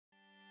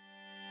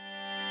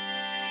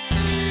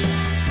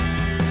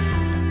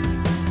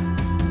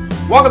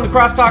Welcome to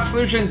Crosstalk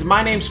Solutions.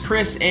 My name's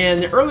Chris,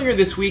 and earlier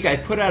this week I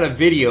put out a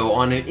video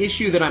on an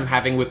issue that I'm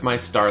having with my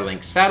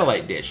Starlink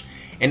satellite dish.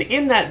 And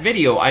in that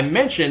video I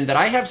mentioned that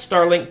I have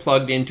Starlink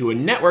plugged into a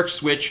network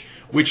switch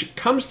which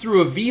comes through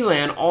a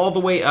VLAN all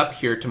the way up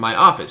here to my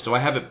office. So I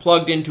have it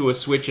plugged into a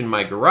switch in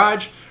my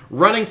garage,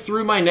 running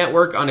through my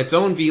network on its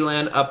own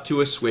VLAN up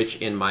to a switch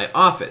in my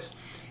office.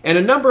 And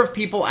a number of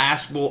people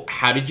asked, well,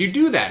 how did you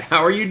do that?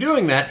 How are you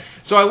doing that?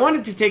 So I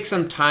wanted to take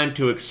some time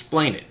to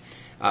explain it.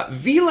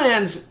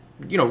 VLANs,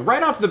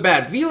 right off the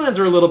bat, VLANs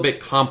are a little bit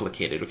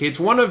complicated, okay? It's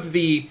one of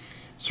the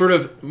sort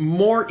of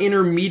more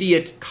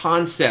intermediate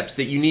concepts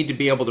that you need to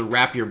be able to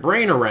wrap your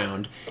brain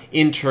around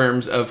in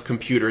terms of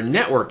computer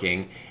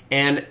networking.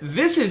 And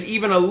this is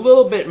even a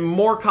little bit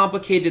more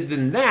complicated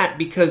than that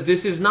because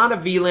this is not a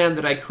VLAN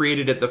that I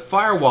created at the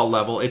firewall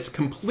level. It's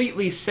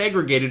completely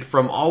segregated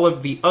from all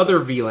of the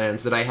other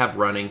VLANs that I have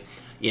running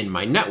in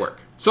my network.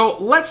 So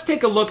let's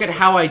take a look at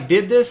how I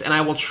did this, and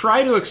I will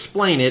try to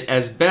explain it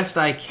as best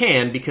I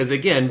can because,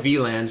 again,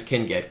 VLANs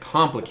can get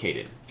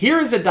complicated. Here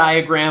is a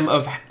diagram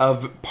of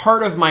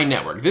part of my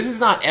network. This is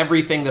not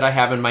everything that I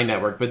have in my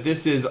network, but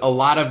this is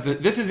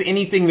this is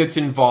anything that's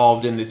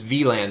involved in this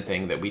VLAN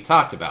thing that we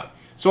talked about.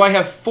 So I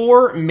have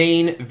four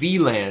main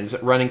VLANs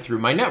running through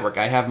my network.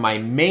 I have my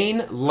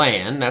main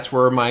LAN, that's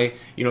where my,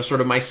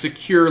 sort of my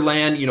secure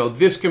LAN,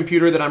 this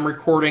computer that I'm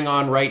recording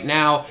on right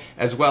now,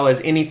 as well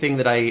as anything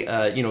that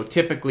I,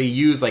 typically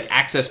use, like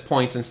access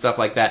points and stuff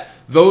like that.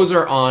 Those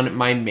are on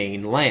my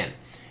main LAN.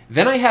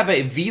 Then I have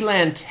a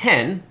VLAN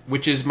 10,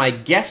 which is my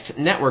guest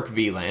network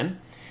VLAN.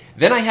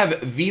 Then I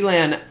have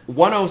VLAN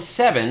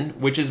 107,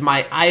 which is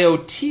my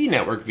IoT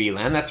network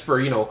VLAN. That's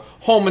for,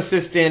 Home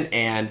Assistant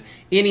and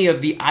any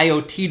of the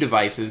IoT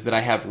devices that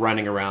I have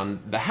running around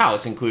the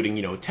house, including,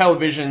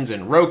 televisions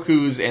and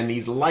Rokus and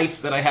these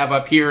lights that I have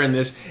up here and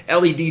this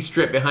LED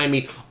strip behind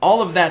me.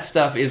 All of that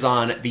stuff is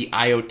on the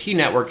IoT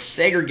network,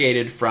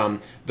 segregated from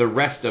the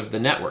rest of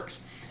the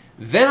networks.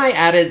 Then I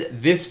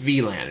added this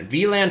VLAN,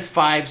 VLAN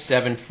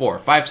 574.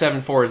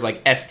 574 is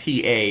like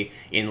STA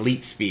in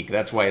Leet speak.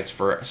 That's why it's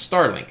for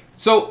Starlink.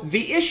 So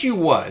the issue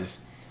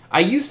was, I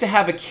used to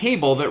have a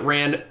cable that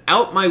ran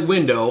out my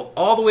window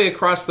all the way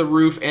across the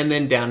roof and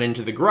then down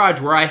into the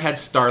garage where I had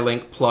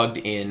Starlink plugged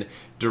in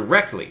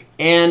directly.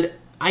 And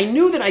I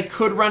knew that I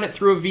could run it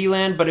through a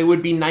VLAN, but it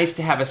would be nice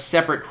to have a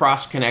separate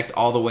cross connect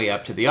all the way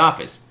up to the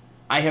office.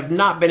 I have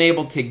not been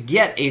able to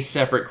get a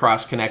separate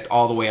cross connect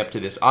all the way up to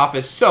this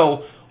office,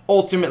 so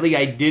ultimately,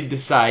 I did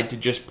decide to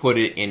just put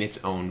it in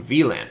its own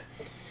VLAN.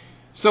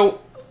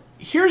 So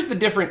here's the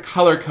different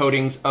color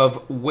codings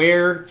of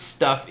where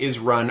stuff is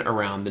run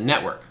around the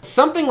network.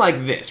 Something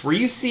like this, where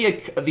you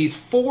see these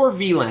four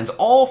VLANs,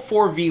 all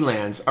four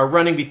VLANs are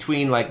running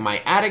between like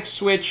my attic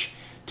switch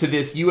to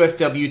this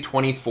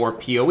USW24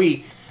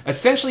 PoE.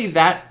 Essentially,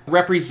 that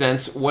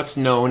represents what's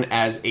known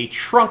as a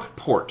trunk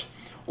port.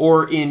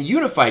 Or in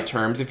UniFi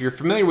terms, if you're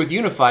familiar with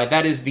UniFi,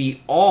 that is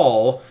the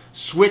all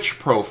switch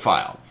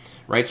profile.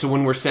 Right, so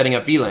when we're setting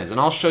up VLANs, and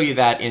I'll show you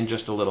that in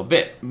just a little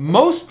bit.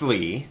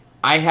 Mostly,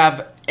 I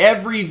have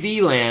every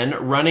VLAN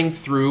running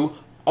through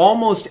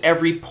almost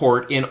every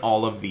port in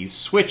all of these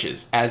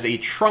switches as a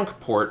trunk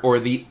port, or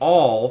the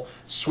all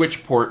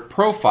switch port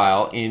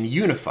profile in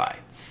UniFi.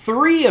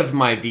 Three of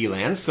my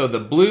VLANs, so the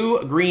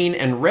blue, green,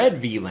 and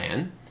red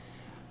VLAN,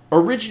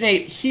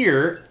 originate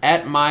here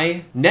at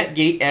my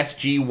Netgate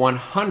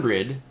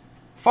SG100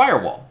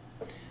 firewall.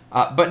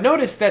 But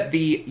notice that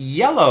the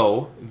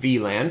yellow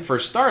VLAN for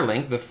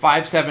Starlink, the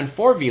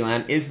 574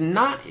 VLAN, is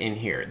not in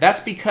here. That's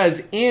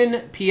because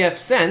in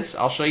pfSense,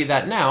 I'll show you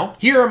that now,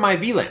 here are my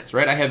VLANs,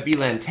 right? I have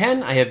VLAN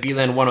 10, I have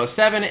VLAN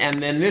 107,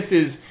 and then this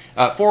is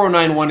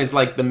 4091 is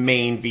like the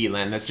main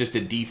VLAN. That's just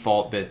a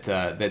default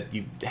that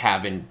you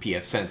have in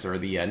pfSense, or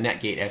the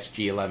Netgate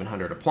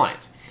SG1100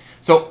 appliance.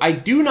 So I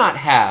do not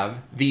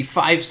have the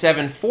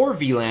 574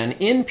 VLAN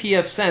in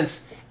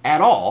pfSense at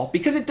all,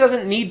 because it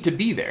doesn't need to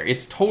be there.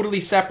 It's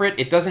totally separate.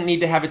 It doesn't need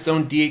to have its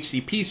own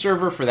DHCP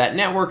server for that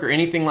network or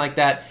anything like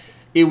that.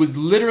 It was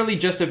literally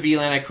just a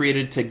VLAN I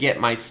created to get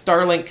my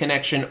Starlink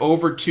connection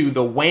over to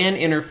the WAN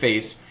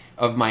interface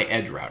of my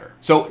edge router.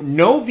 So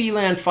no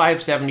VLAN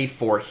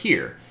 574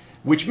 here,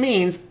 which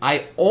means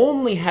I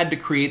only had to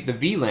create the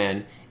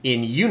VLAN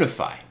in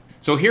UniFi.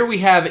 So here we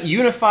have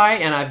UniFi,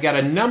 and I've got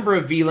a number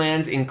of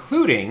VLANs,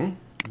 including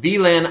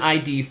VLAN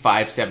ID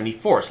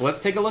 574. So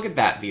let's take a look at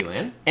that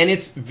VLAN. And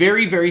it's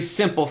very, very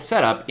simple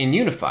setup in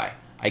UniFi.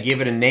 I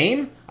gave it a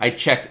name, I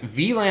checked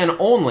VLAN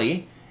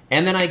only,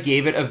 and then I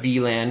gave it a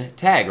VLAN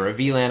tag, or a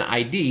VLAN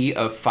ID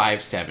of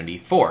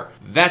 574.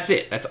 That's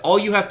it. That's all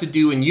you have to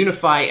do in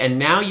UniFi, and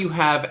now you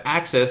have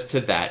access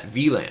to that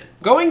VLAN.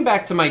 Going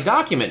back to my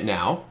document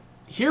now,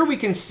 here we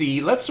can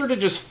see, let's sort of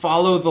just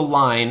follow the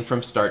line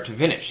from start to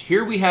finish.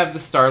 Here we have the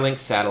Starlink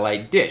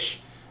satellite dish.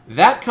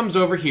 That comes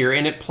over here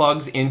and it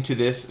plugs into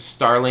this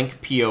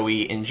Starlink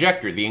PoE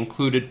injector, the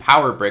included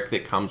power brick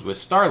that comes with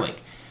Starlink,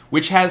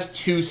 which has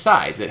two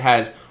sides. It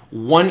has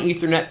one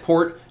Ethernet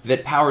port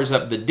that powers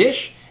up the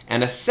dish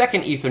and a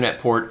second Ethernet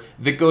port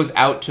that goes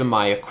out to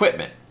my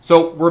equipment.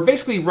 So we're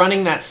basically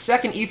running that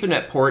second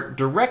Ethernet port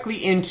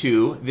directly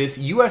into this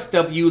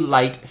USW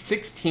Lite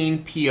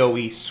 16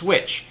 PoE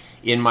switch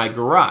in my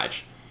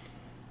garage.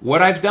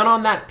 What I've done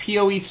on that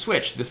PoE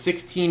switch, the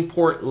 16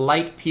 port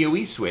Lite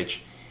PoE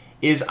switch,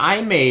 is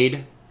I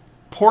made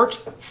port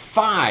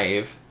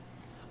 5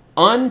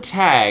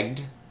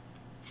 untagged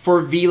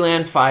for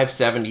VLAN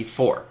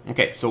 574.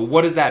 Okay, so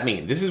what does that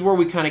mean? This is where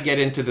we kind of get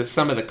into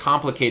some of the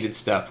complicated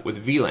stuff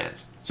with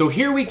VLANs. So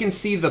here we can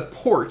see the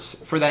ports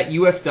for that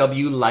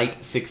USW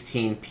Lite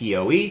 16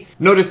 PoE.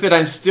 Notice that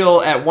I'm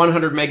still at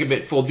 100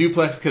 megabit full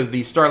duplex because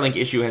the Starlink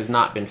issue has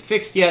not been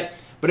fixed yet.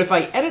 But if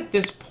I edit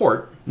this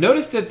port,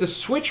 notice that the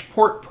switch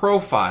port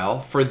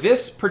profile for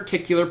this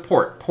particular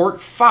port, port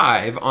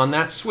 5 on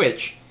that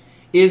switch,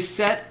 is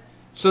set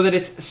so that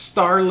it's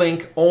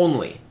Starlink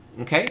only,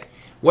 okay?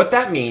 What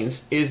that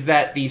means is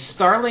that the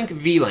Starlink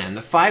VLAN,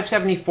 the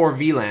 574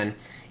 VLAN,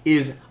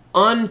 is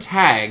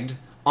untagged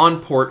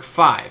on port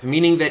 5,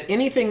 meaning that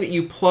anything that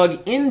you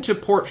plug into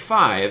port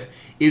 5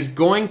 is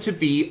going to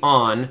be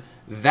on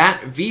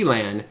that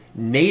VLAN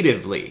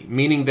natively,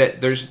 meaning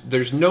that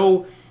there's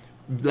no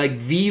like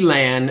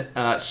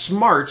VLAN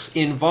smarts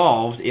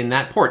involved in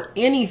that port.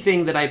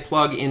 Anything that I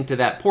plug into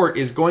that port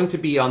is going to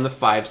be on the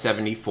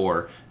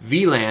 574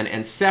 VLAN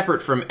and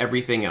separate from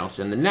everything else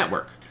in the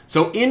network.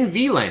 So in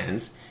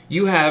VLANs,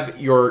 you have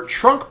your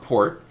trunk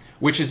port,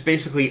 which is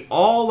basically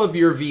all of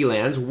your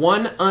VLANs,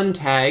 one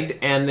untagged,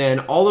 and then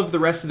all of the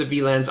rest of the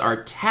VLANs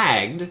are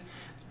tagged,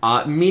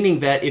 meaning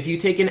that if you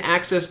take an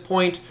access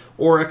point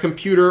or a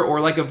computer or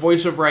like a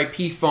voice over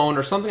IP phone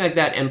or something like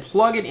that and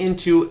plug it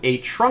into a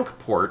trunk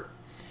port,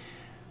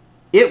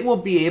 it will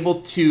be able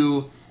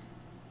to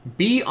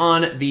be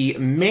on the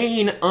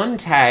main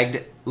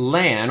untagged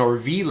LAN or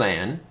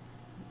VLAN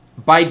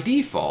by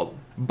default.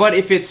 But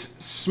if it's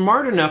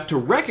smart enough to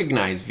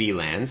recognize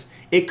VLANs,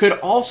 it could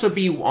also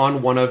be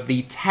on one of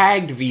the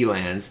tagged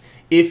VLANs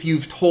if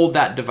you've told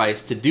that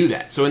device to do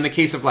that. So in the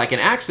case of like an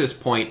access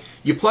point,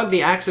 you plug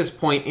the access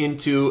point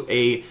into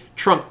a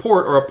trunk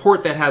port or a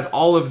port that has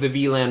all of the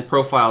VLAN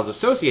profiles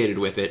associated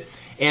with it,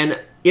 and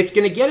it's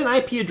going to get an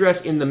IP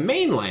address in the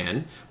main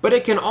LAN, but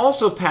it can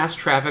also pass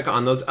traffic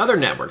on those other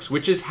networks,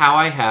 which is how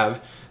I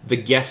have the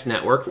guest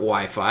network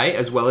Wi-Fi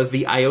as well as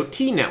the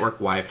IoT network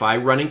Wi-Fi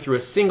running through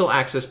a single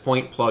access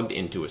point plugged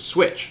into a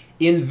switch.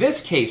 In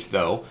this case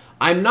though,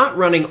 I'm not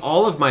running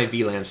all of my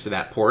VLANs to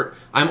that port,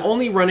 I'm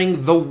only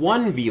running the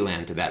one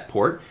VLAN to that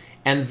port,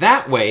 and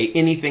that way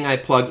anything I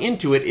plug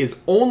into it is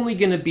only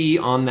going to be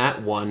on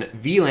that one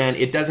VLAN.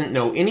 It doesn't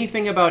know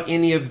anything about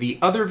any of the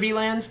other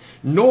VLANs,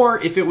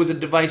 nor if it was a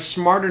device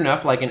smart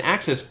enough like an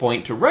access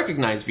point to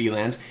recognize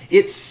VLANs,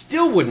 it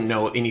still wouldn't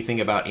know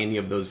anything about any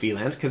of those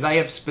VLANs because I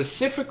have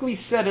specifically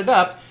set it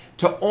up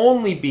to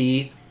only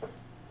be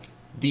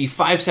the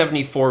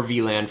 574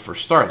 VLAN for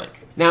Starlink.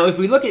 Now if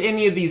we look at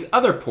any of these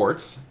other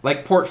ports,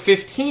 like port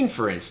 15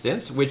 for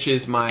instance, which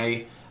is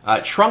my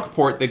trunk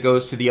port that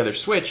goes to the other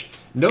switch,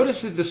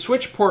 notice that the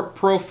switch port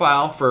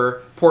profile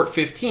for port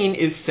 15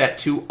 is set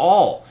to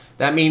all.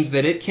 That means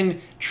that it can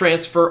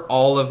transfer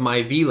all of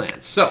my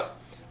VLANs. So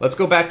let's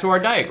go back to our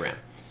diagram.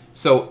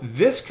 So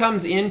this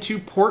comes into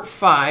port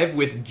 5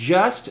 with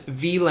just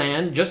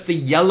VLAN, just the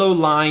yellow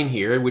line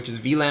here, which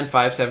is VLAN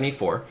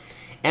 574.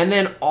 And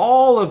then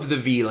all of the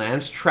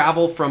VLANs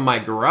travel from my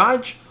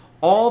garage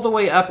all the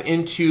way up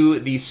into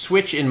the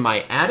switch in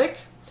my attic,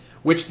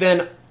 which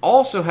then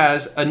also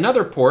has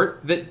another port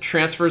that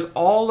transfers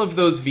all of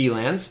those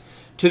VLANs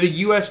to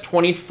the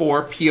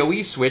US24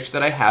 PoE switch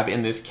that I have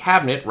in this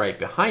cabinet right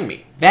behind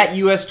me. That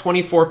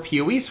US24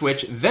 PoE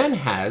switch then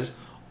has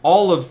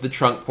all of the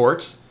trunk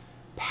ports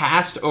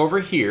passed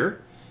over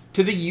here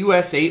to the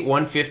US8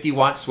 150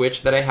 watt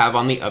switch that I have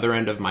on the other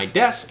end of my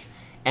desk,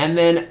 and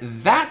then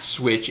that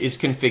switch is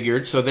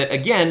configured so that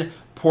again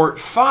port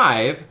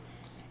 5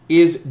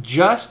 is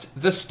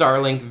just the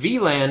Starlink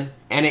VLAN,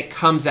 and it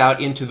comes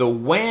out into the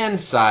WAN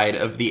side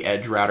of the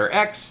Edge Router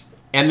X,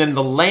 and then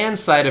the LAN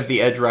side of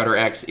the Edge Router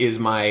X is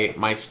my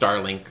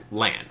Starlink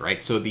LAN,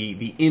 right? So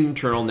the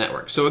internal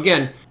network. So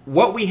again,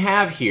 what we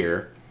have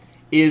here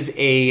is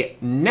a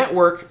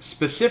network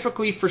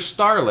specifically for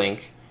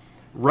Starlink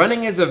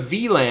running as a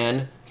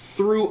VLAN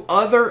through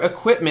other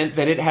equipment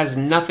that it has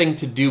nothing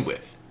to do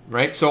with,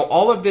 right? So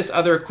all of this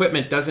other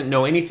equipment doesn't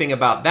know anything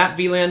about that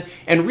VLAN,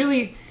 and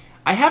really,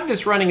 I have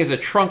this running as a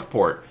trunk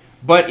port,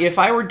 but if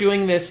I were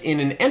doing this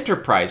in an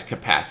enterprise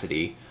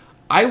capacity,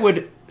 I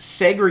would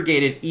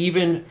segregate it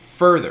even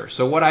further.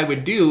 So what I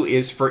would do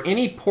is for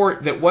any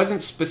port that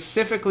wasn't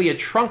specifically a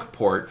trunk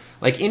port,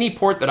 like any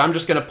port that I'm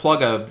just going to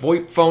plug a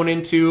VoIP phone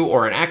into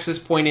or an access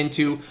point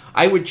into,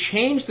 I would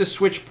change the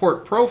switch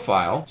port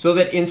profile so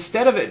that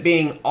instead of it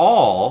being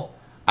all,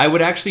 I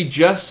would actually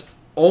just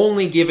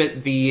only give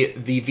it the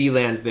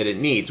VLANs that it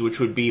needs, which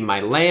would be my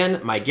LAN,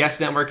 my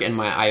guest network, and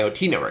my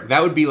IoT network.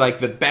 That would be like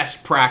the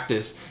best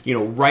practice,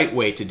 right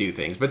way to do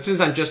things. But since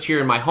I'm just here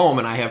in my home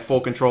and I have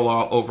full control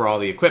over all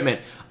the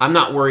equipment, I'm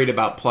not worried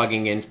about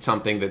plugging into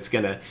something that's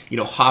gonna,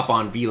 hop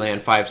on VLAN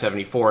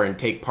 574 and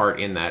take part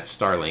in that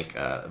Starlink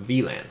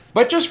VLAN.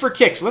 But just for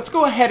kicks, let's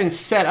go ahead and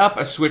set up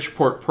a switch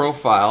port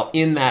profile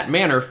in that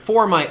manner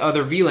for my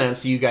other VLANs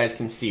so you guys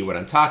can see what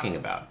I'm talking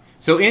about.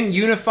 So in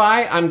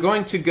Unify, I'm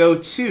going to go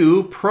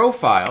to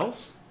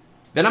Profiles,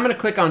 then I'm going to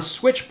click on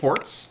Switch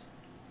Ports,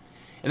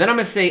 and then I'm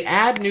going to say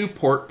Add New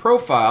Port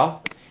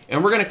Profile,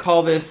 and we're going to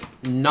call this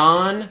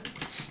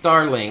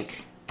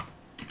Non-Starlink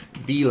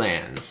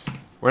VLANs.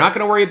 We're not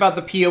going to worry about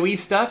the PoE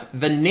stuff.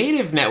 The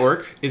native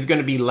network is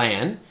going to be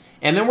LAN,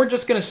 and then we're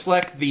just going to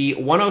select the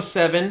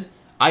 107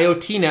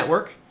 IoT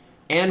network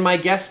and my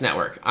guest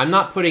network. I'm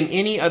not putting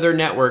any other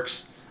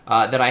networks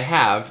that I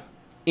have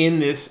in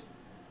this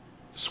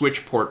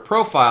switch port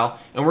profile,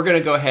 and we're going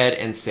to go ahead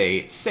and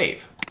say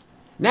save.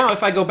 Now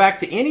if I go back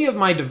to any of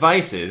my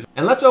devices,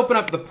 and let's open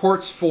up the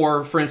ports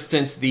for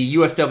instance, the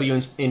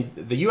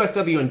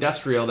USW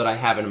industrial that I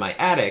have in my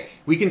attic,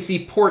 we can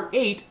see port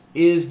 8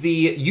 is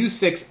the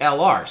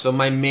U6LR, so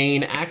my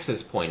main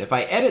access point. If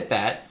I edit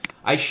that,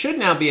 I should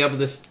now be able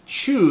to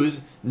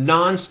choose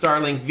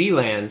non-Starlink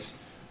VLANs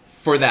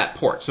for that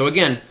port. So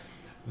again,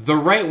 the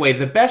right way,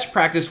 the best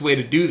practice way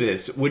to do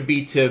this would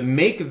be to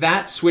make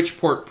that switch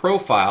port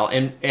profile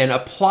and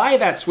apply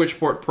that switch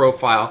port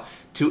profile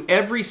to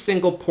every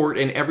single port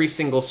and every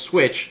single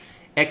switch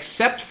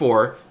except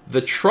for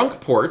the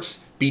trunk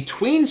ports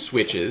between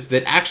switches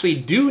that actually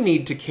do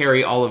need to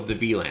carry all of the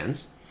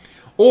VLANs,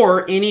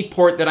 or any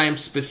port that I am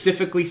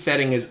specifically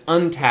setting as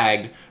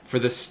untagged for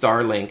the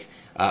Starlink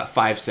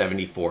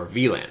 574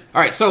 VLAN.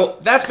 All right, so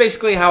that's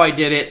basically how I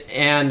did it,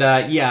 and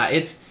yeah,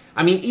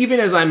 even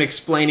as I'm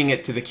explaining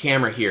it to the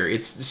camera here,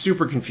 it's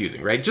super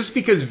confusing, right? Just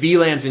because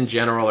VLANs in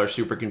general are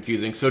super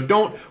confusing, so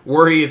don't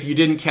worry if you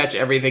didn't catch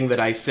everything that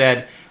I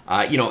said.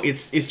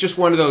 It's just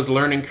one of those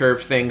learning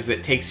curve things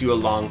that takes you a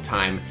long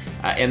time,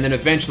 and then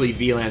eventually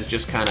VLANs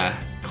just kind of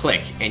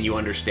click and you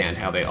understand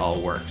how they all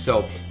work.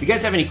 So if you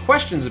guys have any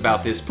questions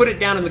about this, put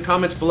it down in the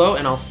comments below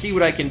and I'll see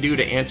what I can do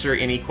to answer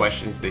any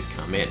questions that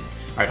come in.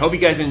 Alright, hope you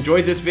guys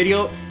enjoyed this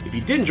video. If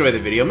you did enjoy the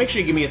video, make sure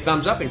you give me a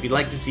thumbs up, and if you'd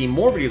like to see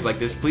more videos like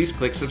this, please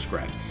click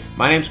subscribe.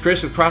 My name's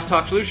Chris with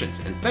Crosstalk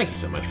Solutions, and thank you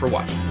so much for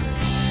watching.